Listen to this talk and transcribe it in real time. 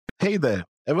Hey there,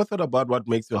 ever thought about what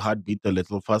makes your heart beat a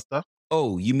little faster?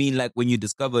 Oh, you mean like when you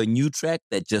discover a new track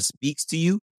that just speaks to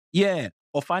you? Yeah,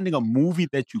 or finding a movie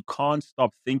that you can't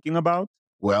stop thinking about.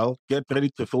 Well, get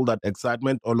ready to feel that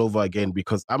excitement all over again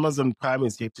because Amazon Prime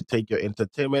is here to take your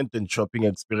entertainment and shopping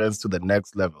experience to the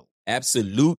next level.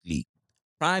 Absolutely.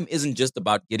 Prime isn't just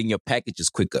about getting your packages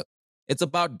quicker. It's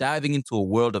about diving into a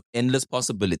world of endless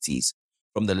possibilities,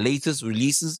 from the latest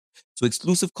releases to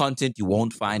exclusive content you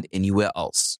won't find anywhere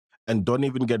else. And don't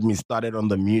even get me started on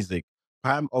the music.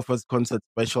 Prime offers concert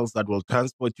specials that will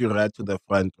transport you right to the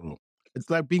front row. It's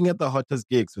like being at the hottest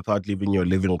gigs without leaving your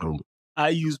living room. I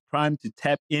use Prime to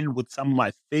tap in with some of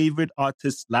my favorite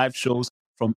artists' live shows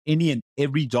from any and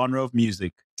every genre of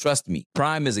music. Trust me,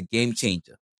 Prime is a game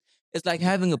changer. It's like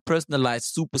having a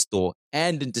personalized superstore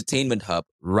and entertainment hub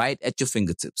right at your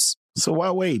fingertips. So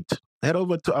why wait? Head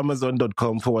over to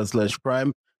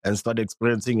amazon.com/prime and start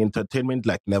experiencing entertainment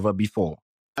like never before.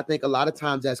 I think a lot of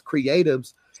times as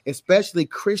creatives, especially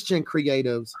Christian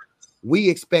creatives, we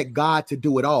expect God to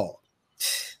do it all.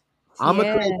 I'm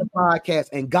gonna create the podcast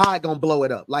and God gonna blow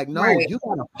it up. Like, no, Right. you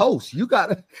gotta post. You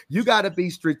gotta be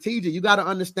strategic. You gotta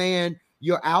understand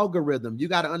your algorithm. You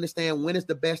gotta understand when is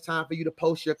the best time for you to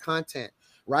post your content.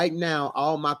 Right now,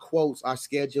 all my quotes are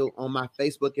scheduled on my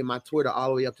Facebook and my Twitter all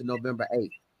the way up to November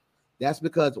 8th. That's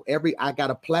because I got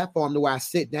a platform to where I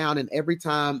sit down and every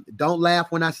time, don't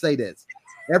laugh when I say this.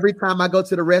 Every time I go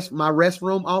to my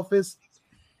restroom office,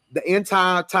 the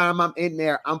entire time I'm in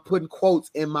there, I'm putting quotes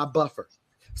in my buffer.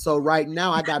 So right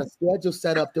now I got a schedule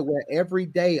set up to where every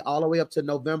day, all the way up to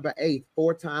November 8th,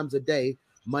 4 times a day,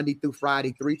 Monday through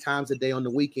Friday, 3 times a day on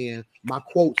the weekend, my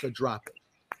quotes are dropping.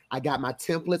 I got my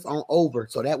templates on over,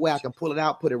 so that way I can pull it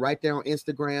out, put it right there on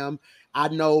Instagram. I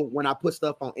know when I put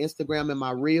stuff on Instagram in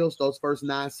my reels, those first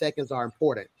 9 seconds are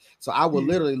important. So I will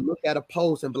literally look at a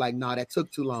post and be like, nah, that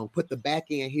took too long. Put the back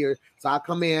end here. So I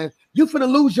come in, you finna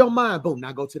lose your mind. Boom,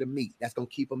 now go to the meat. That's going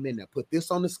to keep them in there. Put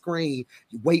this on the screen.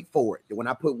 You wait for it. When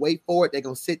I put wait for it, they're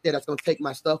going to sit there. That's going to take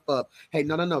my stuff up. Hey,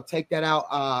 no, take that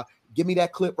out. Give me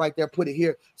that clip right there. Put it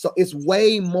here. So it's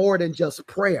way more than just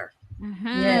prayer.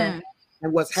 Yeah.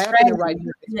 And what's happening right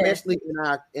now, especially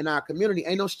in our community,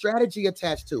 ain't no strategy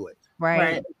attached to it.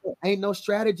 Right. Ain't no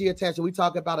strategy attached. We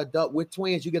talk about with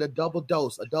twins, you get a double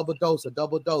dose, a double dose, a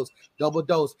double dose, double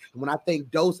dose. And when I think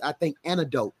dose, I think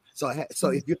antidote. So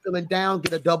if you're feeling down,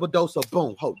 get a double dose of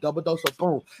boom, double dose of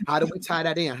boom. How do we tie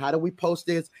that in? How do we post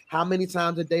this? How many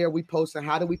times a day are we posting?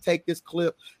 How do we take this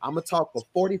clip? I'm gonna talk for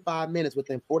 45 minutes.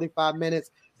 Within 45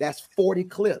 minutes, that's 40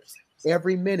 clips.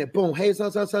 Every minute, boom. Hey,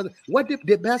 son. What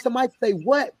did Pastor Mike say?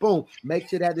 What? Boom. Make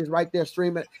sure that is right there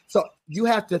streaming. So you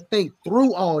have to think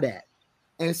through all that.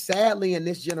 And sadly, in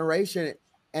this generation,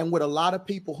 and with a lot of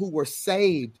people who were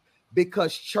saved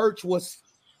because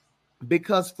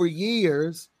for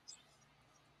years,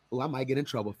 I might get in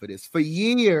trouble for this. For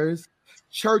years,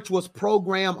 church was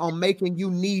programmed on making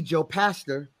you need your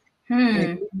pastor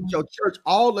and your church.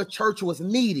 All the church was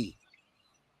needy.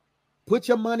 Put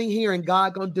your money here and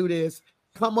God gonna do this.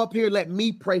 Come up here, let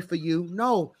me pray for you.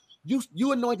 No,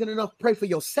 you anointed enough, pray for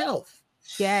yourself.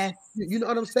 Yes. You know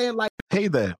what I'm saying? Like, Hey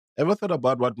there, ever thought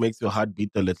about what makes your heart beat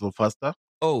a little faster?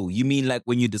 Oh, you mean like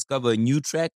when you discover a new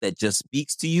track that just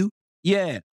speaks to you?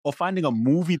 Yeah, or finding a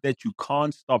movie that you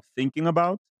can't stop thinking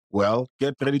about. Well,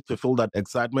 get ready to feel that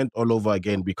excitement all over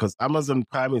again because Amazon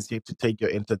Prime is here to take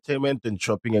your entertainment and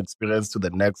shopping experience to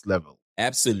the next level.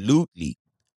 Absolutely.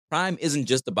 Prime isn't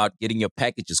just about getting your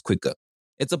packages quicker.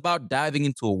 It's about diving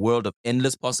into a world of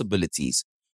endless possibilities,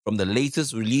 from the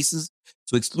latest releases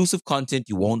to exclusive content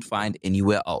you won't find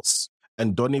anywhere else.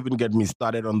 And don't even get me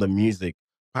started on the music.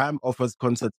 Prime offers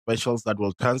concert specials that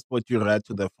will transport you right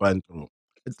to the front row.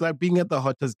 It's like being at the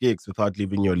hottest gigs without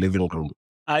leaving your living room.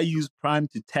 I use Prime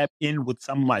to tap in with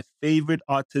some of my favorite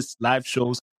artists' live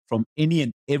shows from any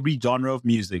and every genre of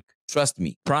music. Trust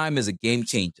me, Prime is a game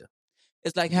changer.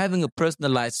 It's like having a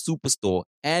personalized superstore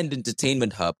and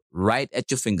entertainment hub right at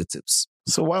your fingertips.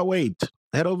 So why wait?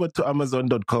 Head over to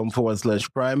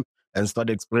amazon.com/prime and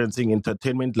start experiencing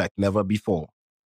entertainment like never before.